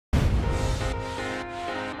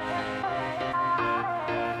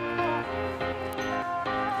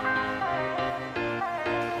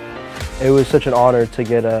It was such an honor to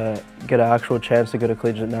get an actual chance to go to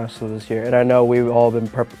collegiate nationals this year, and I know we've all been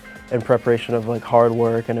in preparation of like hard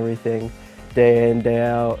work and everything, day in, day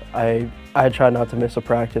out. I try not to miss a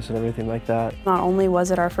practice and everything like that. Not only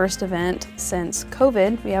was it our first event since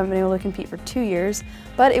COVID, we haven't been able to compete for 2 years,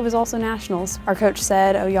 but it was also nationals. Our coach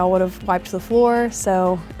said, oh, y'all would have wiped the floor,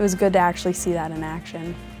 so it was good to actually see that in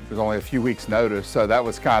action. It was only a few weeks' notice, so that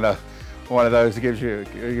was kind of one of those that gives you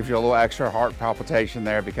a little extra heart palpitation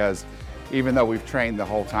there, because even though we've trained the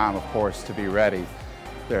whole time, of course, to be ready,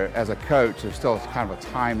 as a coach, there's still kind of a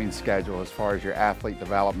timing schedule as far as your athlete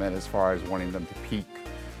development, as far as wanting them to peak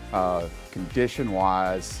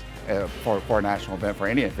condition-wise for a national event, for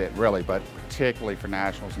any event really, but particularly for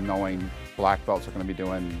nationals, knowing black belts are going to be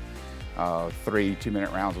doing 3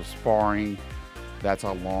 2-minute rounds of sparring. That's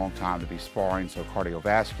a long time to be sparring, so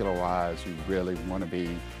cardiovascular-wise, you really want to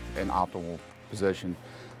be in optimal position.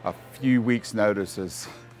 A few weeks' notice is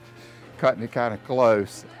cutting it kind of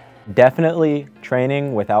close. Definitely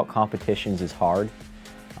training without competitions is hard.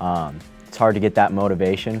 It's hard to get that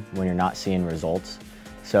motivation when you're not seeing results.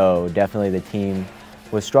 So definitely the team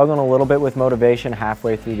was struggling a little bit with motivation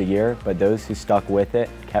halfway through the year, but those who stuck with it,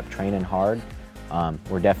 kept training hard,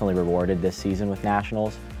 were definitely rewarded this season with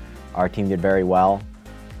nationals. Our team did very well.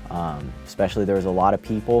 Especially there was a lot of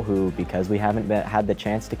people who, because we haven't had the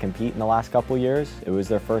chance to compete in the last couple years, it was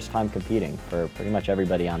their first time competing for pretty much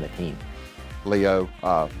everybody on the team.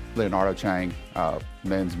 Leonardo Chang,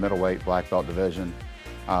 men's middleweight black belt division,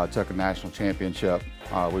 took a national championship.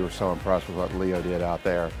 We were so impressed with what Leo did out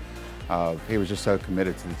there. He was just so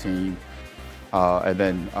committed to the team. And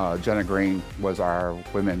then Jenna Green was our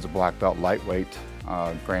women's black belt lightweight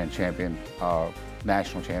grand champion,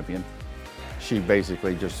 national champion. She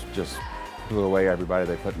basically just blew away everybody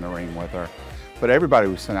they put in the ring with her. But everybody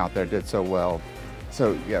who was sent out there did so well.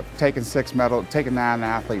 So yeah, taking 9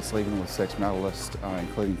 athletes, leaving with 6 medalists,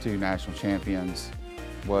 including 2 national champions,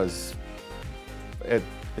 it's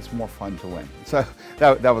more fun to win. So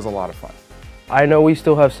that was a lot of fun. I know we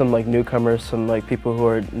still have some like newcomers, some like people who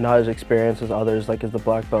are not as experienced as others, like as the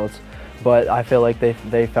black belts, but I feel like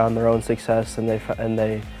they found their own success, and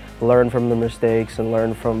they learn from their mistakes and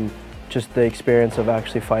learn from just the experience of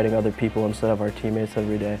actually fighting other people instead of our teammates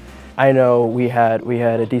every day. I know we had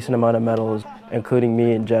a decent amount of medals, including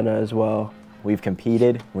me and Jenna as well. We've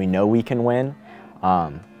competed, we know we can win.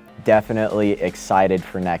 Definitely excited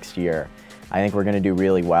for next year. I think we're gonna do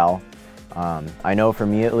really well. I know for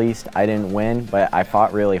me at least, I didn't win, but I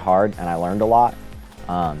fought really hard and I learned a lot.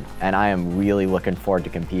 And I am really looking forward to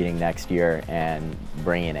competing next year and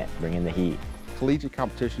bringing the heat. Collegiate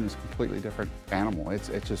competition is a completely different animal. It's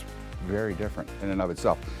just very different in and of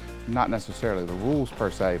itself. Not necessarily the rules per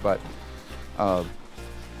se, but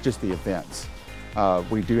just the events.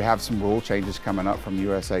 We do have some rule changes coming up from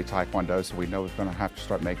USA Taekwondo, so we know we're going to have to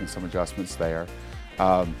start making some adjustments there.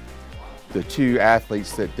 The 2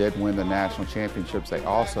 athletes that did win the national championships, they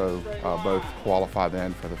also both qualify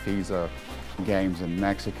then for the FISA Games in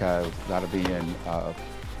Mexico. That'll be in, I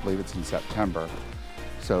believe it's in September.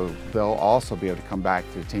 So they'll also be able to come back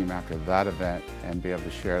to the team after that event and be able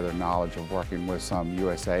to share their knowledge of working with some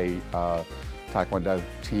USA Taekwondo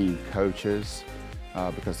team coaches,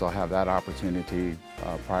 because they'll have that opportunity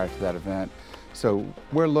prior to that event. So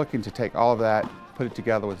we're looking to take all of that, put it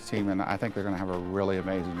together with the team, and I think they're going to have a really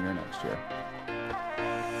amazing year next year.